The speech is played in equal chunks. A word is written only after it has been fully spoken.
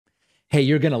Hey,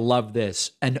 you're going to love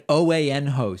this. An OAN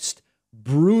host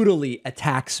brutally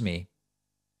attacks me,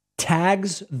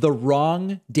 tags the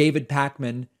wrong David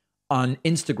Pakman on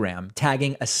Instagram,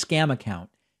 tagging a scam account,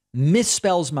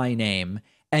 misspells my name,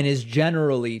 and is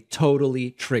generally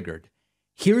totally triggered.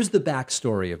 Here's the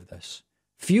backstory of this.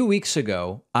 A few weeks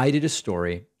ago, I did a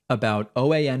story about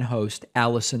OAN host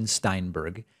Alison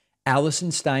Steinberg.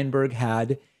 Alison Steinberg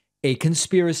had a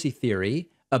conspiracy theory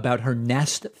about her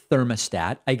Nest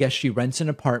thermostat. I guess she rents an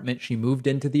apartment. She moved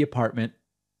into the apartment.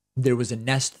 There was a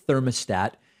Nest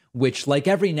thermostat, which, like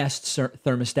every Nest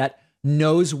thermostat,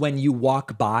 knows when you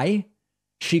walk by.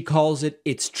 She calls it,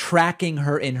 it's tracking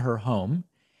her in her home.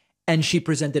 And she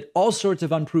presented all sorts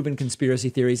of unproven conspiracy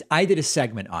theories. I did a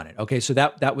segment on it. Okay, so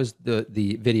that was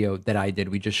the video that I did.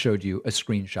 We just showed you a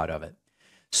screenshot of it.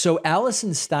 So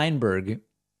Alison Steinberg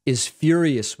is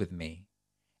furious with me.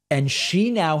 And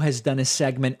she now has done a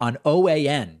segment on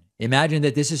OAN. Imagine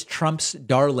that this is Trump's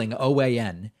darling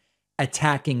OAN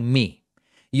attacking me.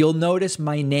 You'll notice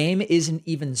my name isn't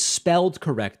even spelled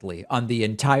correctly on the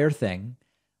entire thing.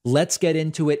 Let's get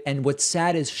into it. And what's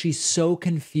sad is she's so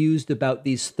confused about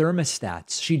these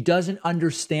thermostats. She doesn't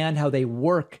understand how they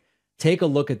work. Take a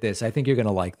look at this. I think you're going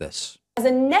to like this. As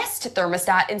a Nest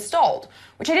thermostat installed,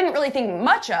 which I didn't really think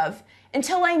much of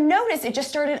until I noticed it just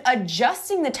started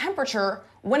adjusting the temperature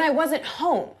when I wasn't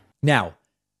home. Now,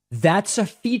 that's a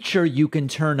feature you can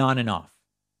turn on and off.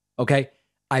 Okay?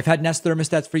 I've had Nest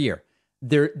thermostats for a year.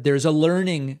 There's a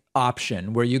learning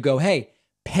option where you go, hey,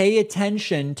 pay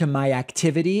attention to my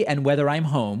activity and whether I'm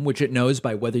home, which it knows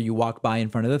by whether you walk by in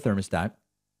front of the thermostat,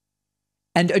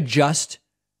 and adjust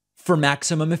for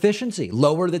maximum efficiency.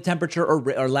 Lower the temperature or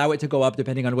allow it to go up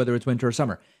depending on whether it's winter or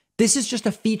summer. This is just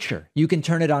a feature. You can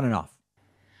turn it on and off.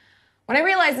 When I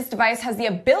realized this device has the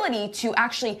ability to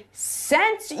actually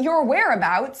sense your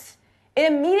whereabouts,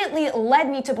 it immediately led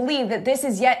me to believe that this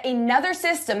is yet another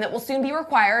system that will soon be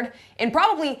required in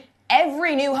probably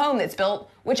every new home that's built,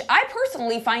 which I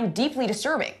personally find deeply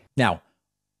disturbing. Now,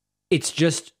 it's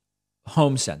just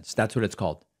home sense. That's what it's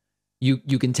called. You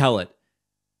can tell it,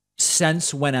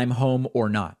 sense when I'm home or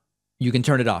not. You can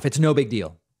turn it off. It's no big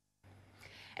deal.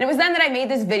 And it was then that I made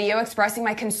this video expressing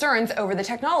my concerns over the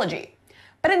technology.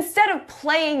 But instead of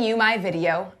playing you my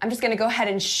video, I'm just going to go ahead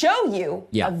and show you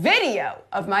a video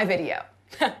of my video.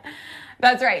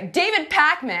 That's right. David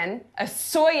Pakman, a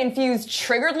soy-infused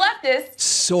triggered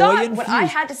leftist, thought what I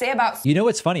had to say about... You know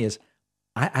what's funny is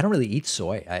I don't really eat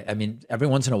soy. I mean, every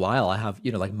once in a while I have,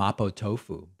 like mapo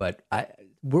tofu. But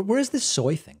where's this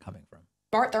soy thing coming from?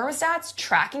 Smart thermostats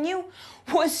tracking you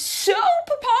was so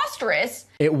preposterous.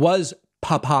 It was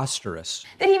preposterous.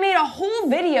 That he made a whole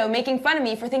video making fun of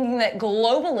me for thinking that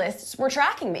globalists were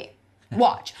tracking me.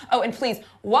 Watch. Oh, and please,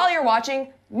 while you're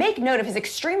watching, make note of his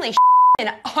extremely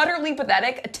and utterly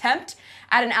pathetic attempt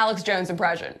at an Alex Jones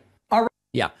impression. All right.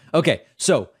 Yeah. Okay.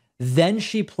 So then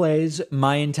she plays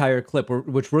my entire clip,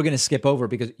 which we're going to skip over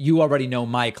because you already know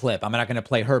my clip. I'm not going to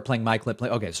play her playing my clip.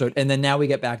 Okay. So, and then now we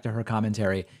get back to her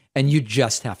commentary and you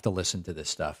just have to listen to this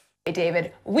stuff. Hey,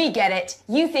 David, we get it.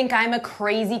 You think I'm a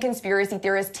crazy conspiracy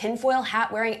theorist, tinfoil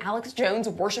hat wearing Alex Jones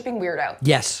worshiping weirdo.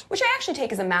 Yes. Which I actually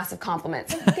take as a massive compliment.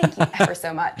 So thank you ever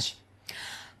so much.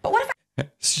 But what if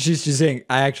She's saying,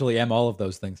 I actually am all of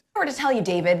those things. I were to tell you,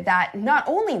 David, that not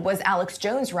only was Alex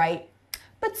Jones right,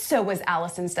 but so was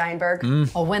Alison Steinberg.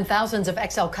 Well, when thousands of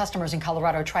XL customers in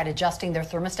Colorado tried adjusting their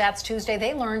thermostats Tuesday,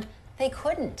 they learned they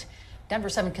couldn't. Denver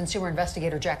 7 consumer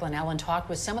investigator Jacqueline Allen talked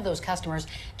with some of those customers.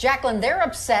 Jacqueline, they're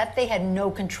upset they had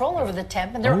no control over the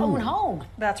temp in their own home.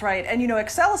 That's right. And,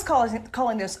 Excel is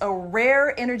calling this a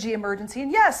rare energy emergency.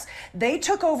 And yes, they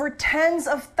took over tens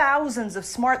of thousands of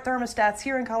smart thermostats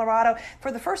here in Colorado. For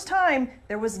the first time,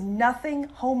 there was nothing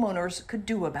homeowners could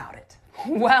do about it.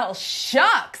 Well,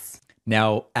 shucks.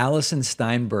 Now, Alison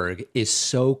Steinberg is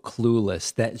so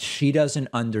clueless that she doesn't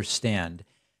understand.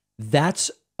 That's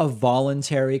a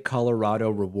voluntary Colorado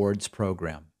rewards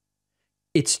program.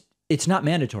 It's not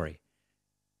mandatory.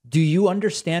 Do you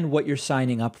understand what you're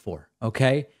signing up for?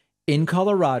 Okay. In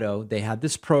Colorado, they had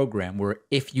this program where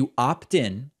if you opt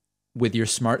in with your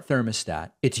smart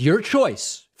thermostat, it's your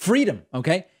choice, freedom.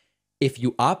 Okay. If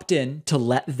you opt in to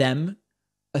let them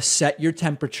set your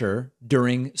temperature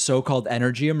during so-called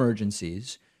energy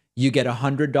emergencies, you get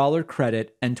 $100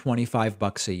 credit and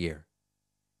 $25 a year.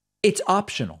 It's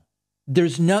optional.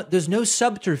 There's no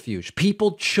subterfuge.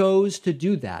 People chose to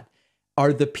do that.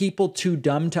 Are the people too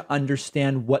dumb to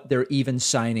understand what they're even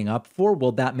signing up for?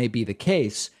 Well, that may be the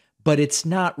case, but it's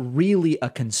not really a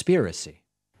conspiracy.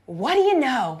 What do you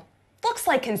know? Looks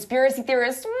like conspiracy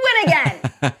theorists win again.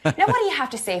 Now, what do you have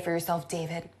to say for yourself,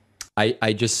 David?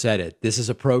 I just said it. This is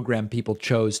a program people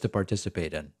chose to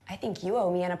participate in. I think you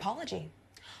owe me an apology,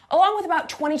 along with about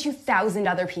 22,000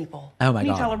 other people. Oh my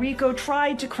God. Tallarico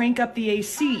tried to crank up the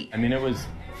AC. I mean, it was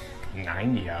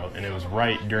 90 out, and it was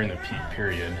right during the peak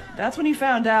period. That's when he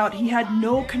found out he had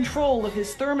no control of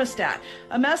his thermostat.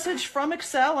 A message from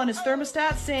Excel on his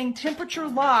thermostat saying temperature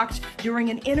locked during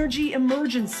an energy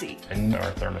emergency. And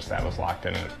our thermostat was locked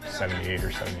in at 78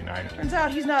 or 79. Turns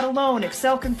out he's not alone.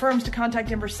 Excel confirms to contact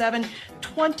number 7,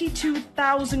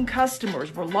 22,000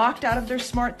 customers were locked out of their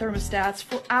smart thermostats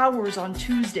for hours on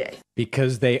Tuesday.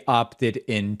 Because they opted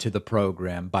into the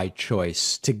program by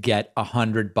choice to get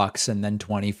 $100 and then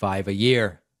 25 a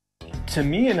year. To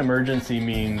me, an emergency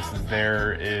means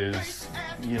there is,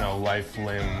 life,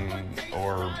 limb,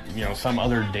 or, some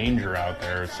other danger out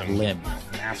there, some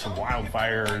massive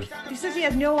wildfires. He says he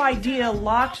had no idea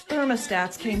locked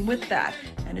thermostats came with that,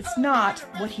 and it's not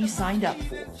what he signed up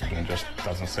for. It just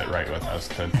doesn't sit right with us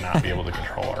to not be able to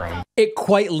control our own It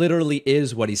quite literally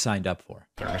is what he signed up for.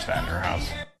 thermostat in our house.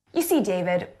 You see,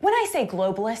 David, when I say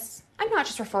globalists, I'm not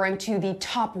just referring to the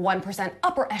top 1%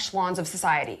 upper echelons of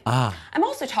society. I'm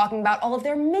also talking about all of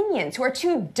their minions who are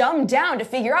too dumbed down to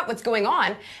figure out what's going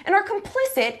on and are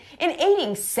complicit in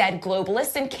aiding said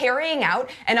globalists in carrying out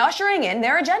and ushering in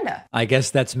their agenda. I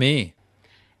guess that's me.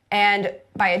 And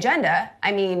by agenda,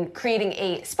 I mean creating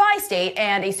a spy state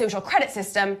and a social credit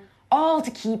system, all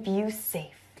to keep you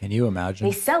safe. Can you imagine?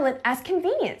 They sell it as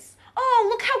convenience. Oh,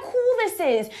 look how cool this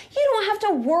is. You don't have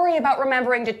to worry about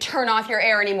remembering to turn off your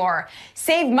air anymore.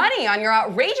 Save money on your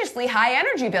outrageously high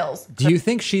energy bills. Do you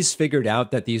think she's figured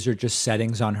out that these are just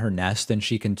settings on her Nest and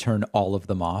she can turn all of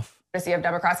them off? Courtesy of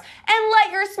Democrats, and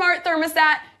let your smart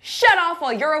thermostat shut off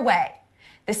while you're away.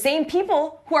 The same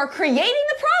people who are creating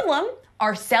the problem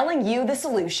are selling you the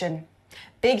solution.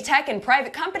 Big tech and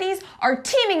private companies are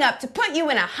teaming up to put you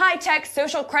in a high-tech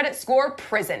social credit score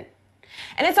prison.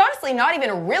 And it's honestly not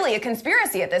even really a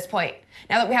conspiracy at this point,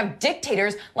 now that we have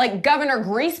dictators like Governor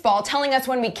Greaseball telling us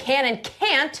when we can and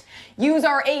can't use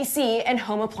our AC and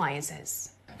home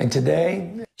appliances. And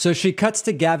today... So she cuts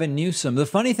to Gavin Newsom. The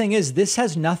funny thing is, this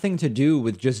has nothing to do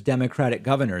with just Democratic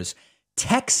governors.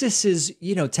 Texas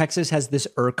has this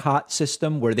ERCOT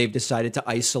system where they've decided to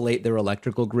isolate their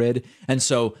electrical grid. And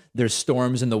so there's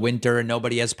storms in the winter and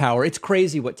nobody has power. It's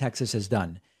crazy what Texas has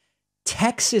done.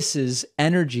 Texas's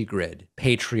energy grid,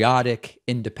 patriotic,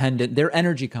 independent, their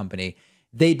energy company,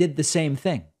 they did the same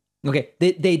thing. Okay,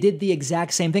 they did the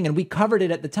exact same thing, and we covered it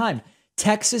at the time.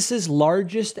 Texas's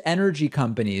largest energy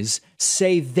companies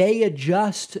say they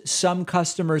adjust some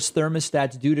customers'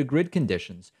 thermostats due to grid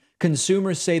conditions.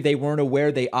 Consumers say they weren't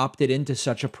aware they opted into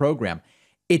such a program.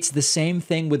 It's the same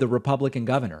thing with the Republican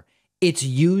governor. It's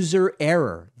user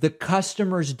error. The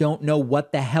customers don't know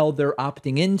what the hell they're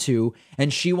opting into,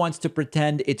 and she wants to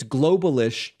pretend it's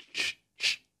globalish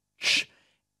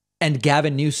and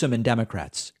Gavin Newsom and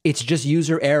Democrats. It's just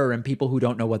user error and people who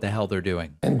don't know what the hell they're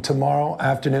doing. And tomorrow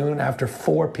afternoon after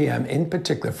 4 p.m., in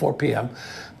particular 4 p.m.,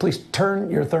 please turn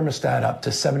your thermostat up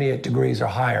to 78 degrees or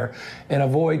higher and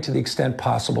avoid to the extent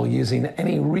possible using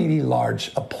any really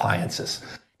large appliances.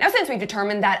 Now, since we've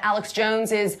determined that Alex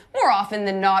Jones is more often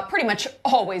than not pretty much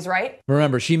always right.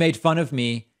 Remember, she made fun of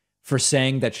me for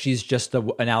saying that she's just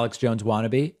an Alex Jones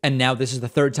wannabe. And now this is the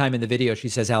third time in the video she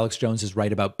says Alex Jones is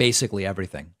right about basically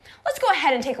everything. Let's go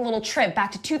ahead and take a little trip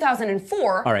back to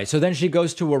 2004. All right, so then she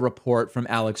goes to a report from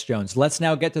Alex Jones. Let's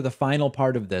now get to the final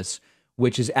part of this,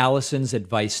 which is Alison's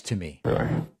advice to me.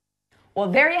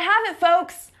 Well, there you have it,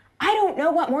 folks. I don't know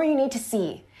what more you need to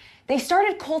see. They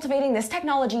started cultivating this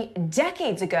technology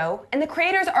decades ago, and the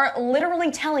creators are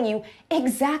literally telling you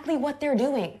exactly what they're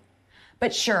doing.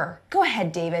 But sure, go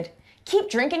ahead, David. Keep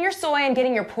drinking your soy and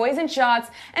getting your poison shots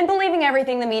and believing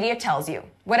everything the media tells you.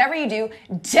 Whatever you do,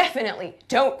 definitely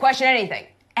don't question anything,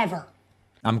 ever.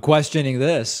 I'm questioning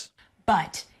this.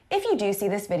 But if you do see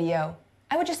this video,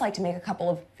 I would just like to make a couple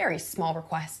of very small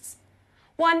requests.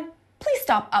 One, please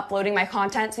stop uploading my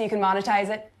content so you can monetize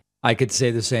it. I could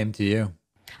say the same to you.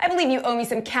 I believe you owe me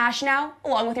some cash now,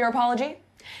 along with your apology.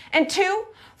 And two,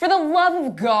 for the love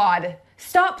of God,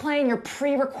 stop playing your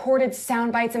pre-recorded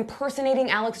sound bites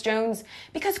impersonating Alex Jones,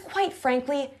 because quite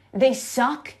frankly, they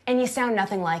suck and you sound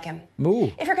nothing like him. Ooh.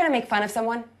 If you're gonna make fun of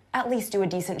someone, at least do a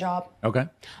decent job. Okay.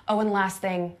 Oh, and last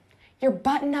thing, your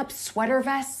button-up sweater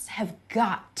vests have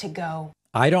got to go.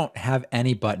 I don't have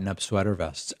any button-up sweater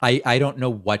vests. I don't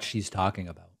know what she's talking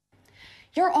about.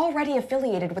 You're already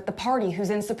affiliated with the party who's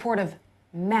in support of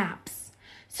maps.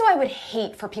 So I would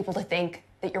hate for people to think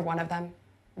that you're one of them.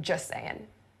 Just saying.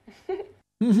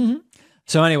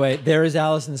 So anyway, there is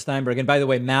Alison Steinberg. And by the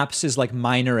way, MAPS is like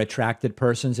minor attracted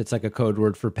persons. It's like a code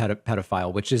word for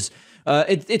pedophile, which is,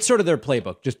 it's sort of their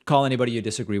playbook. Just call anybody you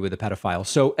disagree with a pedophile.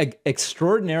 So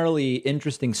extraordinarily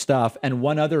interesting stuff. And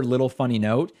one other little funny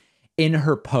note, in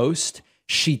her post,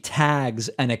 she tags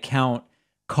an account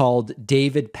called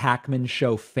David Pakman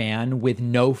Show Fan with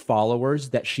no followers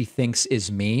that she thinks is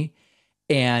me.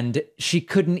 And she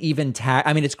couldn't even tag.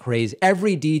 I mean, it's crazy.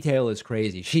 Every detail is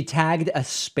crazy. She tagged a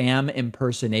spam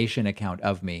impersonation account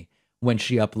of me when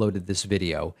she uploaded this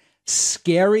video.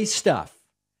 Scary stuff.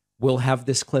 We'll have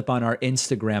this clip on our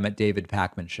Instagram at David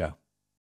Pakman Show.